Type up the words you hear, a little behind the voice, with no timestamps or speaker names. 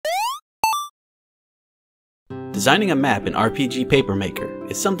Designing a map in RPG Paper Maker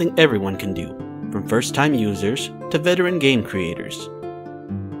is something everyone can do, from first-time users to veteran game creators.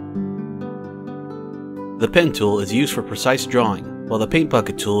 The pen tool is used for precise drawing, while the paint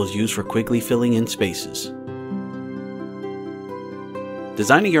bucket tool is used for quickly filling in spaces.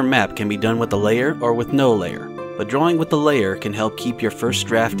 Designing your map can be done with a layer or with no layer, but drawing with the layer can help keep your first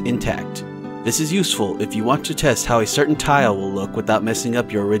draft intact. This is useful if you want to test how a certain tile will look without messing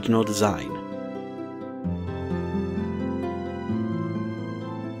up your original design.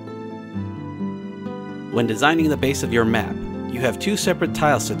 When designing the base of your map, you have two separate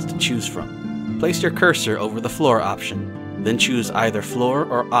tile sets to choose from. Place your cursor over the floor option, then choose either floor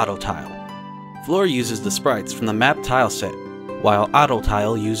or auto tile. Floor uses the sprites from the map tile set, while auto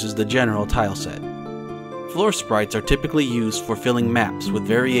tile uses the general tile set. Floor sprites are typically used for filling maps with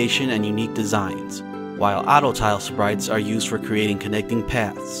variation and unique designs, while auto tile sprites are used for creating connecting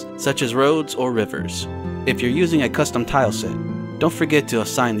paths, such as roads or rivers. If you're using a custom tile set, don't forget to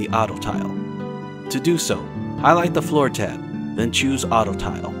assign the auto tile. To do so, highlight the floor tab, then choose auto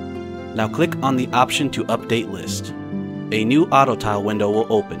tile. Now click on the option to update list. A new auto tile window will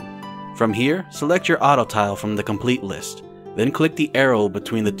open. From here, select your auto tile from the complete list, then click the arrow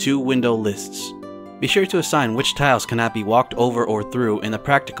between the two window lists. Be sure to assign which tiles cannot be walked over or through in the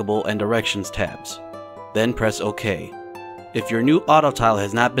Practicable and Directions tabs. Then press OK. If your new auto tile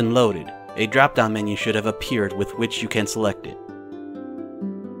has not been loaded, a drop-down menu should have appeared with which you can select it.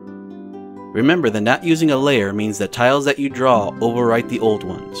 Remember that not using a layer means that tiles that you draw overwrite the old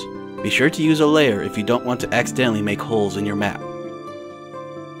ones. Be sure to use a layer if you don't want to accidentally make holes in your map.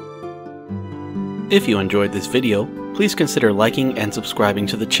 If you enjoyed this video, please consider liking and subscribing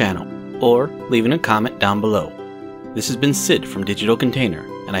to the channel, or leaving a comment down below. This has been Sid from Digital Container,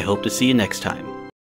 and I hope to see you next time.